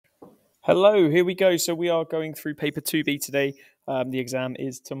Hello, here we go. So we are going through paper 2B today. The exam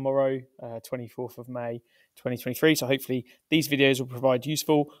is tomorrow, 24th of May, 2023. So hopefully these videos will provide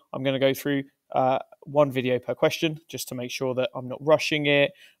useful. I'm going to go through one video per question just to make sure that I'm not rushing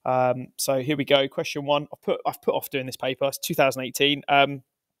it. So here we go. Question one. I've put off doing this paper. It's 2018.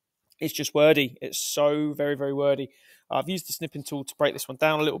 It's just wordy. It's so very, very wordy. I've used the snipping tool to break this one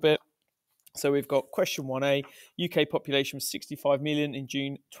down a little bit. So we've got question 1A, UK population was 65 million in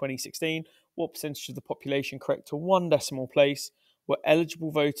June 2016. What percentage of the population, correct to one decimal place, were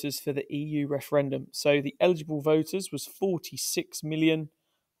eligible voters for the EU referendum? So the eligible voters was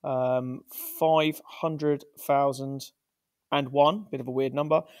 46,500,001, bit of a weird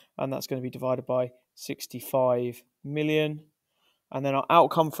number, and that's going to be divided by 65 million. And then our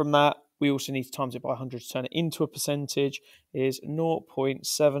outcome from that, we also need to times it by 100 to turn it into a percentage, is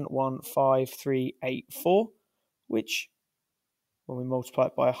 0.715384, which, when we multiply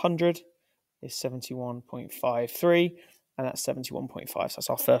it by 100, is 71.53, and that's 71.5, so that's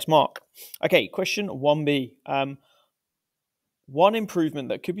our first mark. Okay, question 1B. One improvement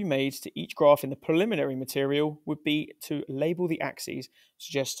that could be made to each graph in the preliminary material would be to label the axes.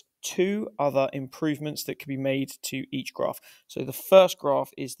 Suggest two other improvements that could be made to each graph. So the first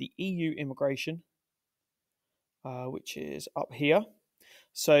graph is the EU immigration, which is up here.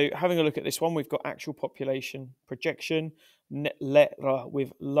 So having a look at this one, we've got actual population projection,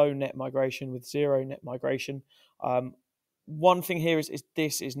 with low net migration, with zero net migration. One thing here is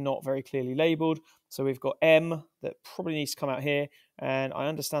this is not very clearly labelled. So we've got M that probably needs to come out here. And I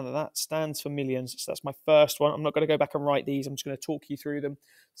understand that that stands for millions. So that's my first one. I'm not going to go back and write these. I'm just going to talk you through them.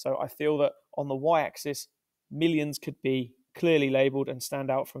 So I feel that on the y-axis, millions could be clearly labelled and stand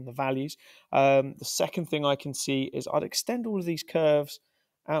out from the values. The second thing I can see is I'd extend all of these curves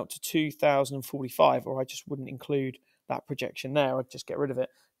out to 2045, or I just wouldn't include that projection there. I'd just get rid of it.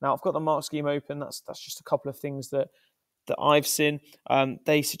 Now I've got the mark scheme open. That's just a couple of things that I've seen.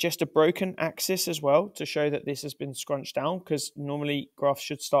 They suggest a broken axis as well to show that this has been scrunched down, because normally graphs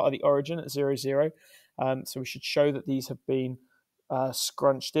should start at the origin at 0, 0. So we should show that these have been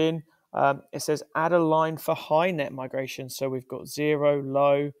scrunched in. It says add a line for high net migration. So we've got 0,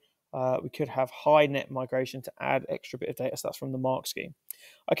 low. We could have high net migration to add extra bit of data. So that's from the mark scheme.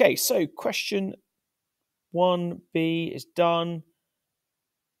 Okay, so question 1B is done.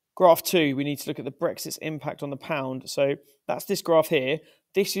 Graph 2, we need to look at the Brexit's impact on the pound. So that's this graph here.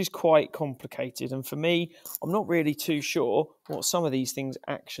 This is quite complicated. And for me, I'm not really too sure what some of these things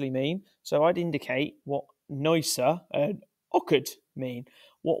actually mean. So I'd indicate what NOISA and OCUD mean.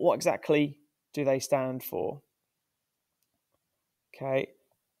 What exactly do they stand for? Okay.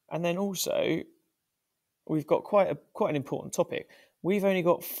 And then also, we've got quite an important topic. We've only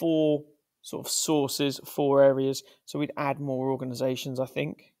got 4 sort of sources, 4 areas. So we'd add more organisations, I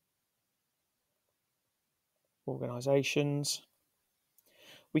think. Organisations.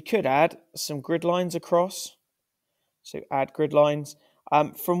 We could add some grid lines across. So add grid lines.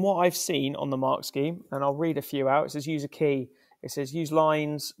 From what I've seen on the mark scheme, and I'll read a few out, it says use a key. It says use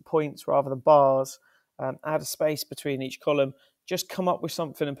lines, points rather than bars. Add a space between each column. Just come up with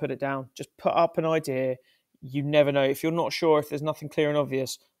something and put it down. Just put up an idea. You never know. If you're not sure, if there's nothing clear and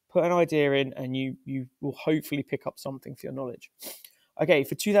obvious, put an idea in and you will hopefully pick up something for your knowledge. Okay,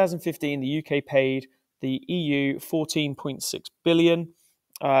 for 2015, the UK paid the EU 14.6 billion.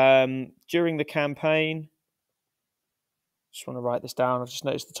 During the campaign, just want to write this down. I've just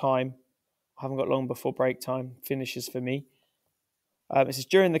noticed the time. I haven't got long before break time finishes for me. It says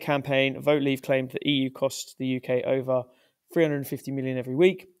during the campaign, Vote Leave claimed the EU costs the UK over 350 million every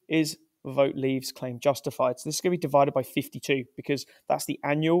week. Is Vote Leave's claim justified? So this is going to be divided by 52 because that's the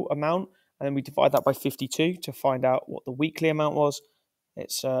annual amount, and then we divide that by 52 to find out what the weekly amount was.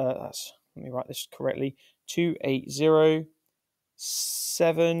 It's let me write this correctly: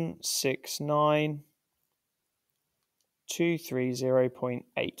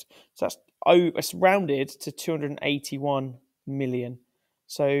 280,769,230.8. So it's rounded to 281 million.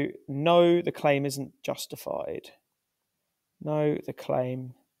 So no, the claim isn't justified. No, the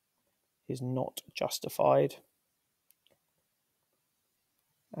claim is not justified,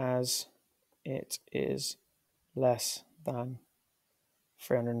 as it is less than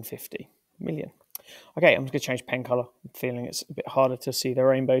 350 million. Okay, I'm just going to change pen color. I'm feeling it's a bit harder to see the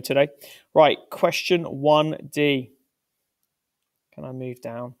rainbow today. Right, question 1D. Can I move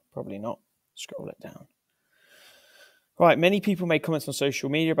down? Probably not. Scroll it down. Right, many people made comments on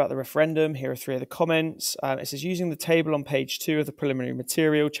social media about the referendum. Here are 3 of the comments. It says, using the table on page 2 of the preliminary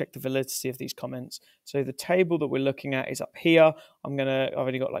material, check the validity of these comments. So the table that we're looking at is up here. I've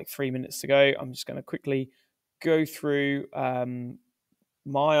only got like 3 minutes to go. I'm just going to quickly go through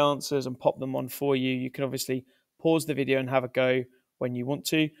my answers and pop them on for you. You can obviously pause the video and have a go when you want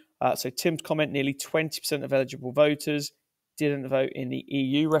to. So Tim's comment, nearly 20% of eligible voters didn't vote in the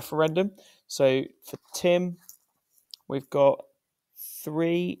EU referendum. So for Tim, we've got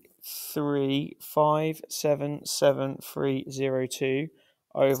 335770302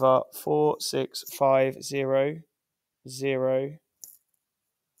 over 46500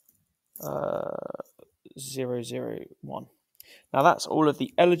 001. Now that's all of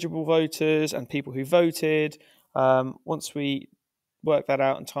the eligible voters and people who voted. Once we work that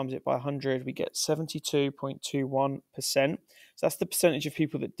out and times it by 100, we get 72.21%. So that's the percentage of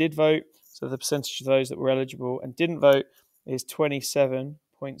people that did vote. So the percentage of those that were eligible and didn't vote is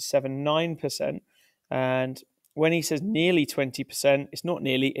 27.79%. And when he says nearly 20%, it's not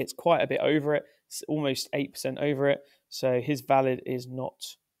nearly, it's quite a bit over it. It's almost 8% over it. So his valid is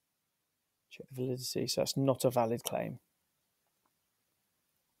not, check the validity, so that's not a valid claim.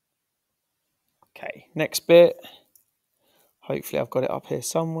 Okay, next bit. Hopefully I've got it up here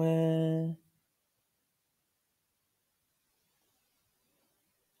somewhere.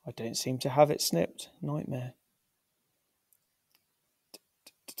 I don't seem to have it snipped. Nightmare.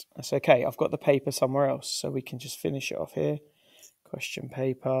 That's okay. I've got the paper somewhere else, so we can just finish it off here. Question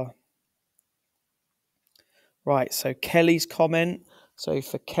paper. Right, so Kelly's comment. So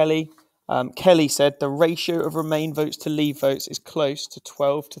for Kelly, Kelly said the ratio of Remain votes to Leave votes is close to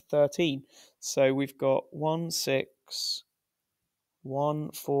 12 to 13. So we've got 1, 6,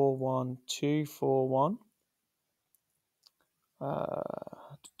 1, 4, 1, 2, 4, 1.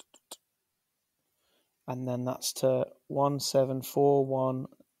 And then that's to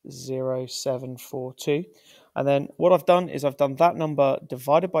 17410742. And then what I've done is I've done that number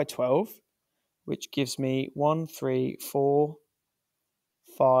divided by 12, which gives me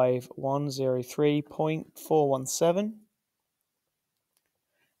 1345103.417.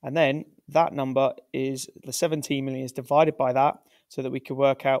 And then that number is the 17 million is divided by that so that we can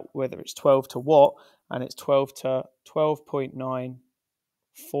work out whether it's 12 to what, and it's 12 to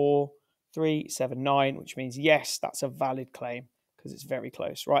 12.94379, which means yes, that's a valid claim because it's very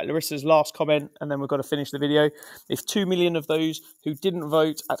close. Right, Larissa's last comment, and then we've got to finish the video. If 2 million of those who didn't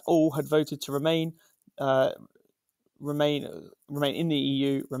vote at all had voted to remain in the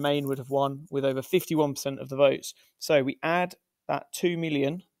EU, Remain would have won with over 51% of the votes. So we add that 2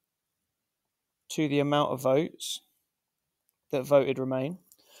 million to the amount of votes that voted Remain.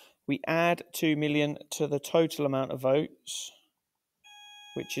 We add 2 million to the total amount of votes,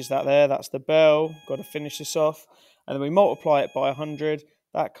 which is that there. That's the bell. Got to finish this off. And then we multiply it by 100.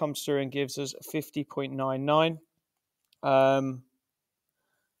 That comes through and gives us 50.99.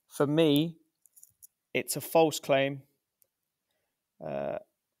 For me, it's a false claim,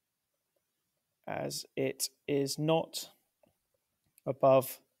 as it is not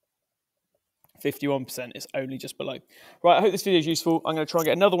above 51%. It's only just below. Right, I hope this video is useful. I'm going to try and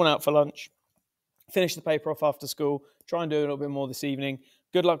get another one out for lunch, finish the paper off after school, try and do a little bit more this evening.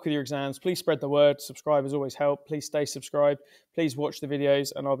 Good luck with your exams. Please spread the word. Subscribers always help. Please stay subscribed. Please watch the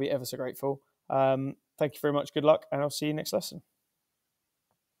videos, and I'll be ever so grateful. Thank you very much. Good luck, and I'll see you next lesson.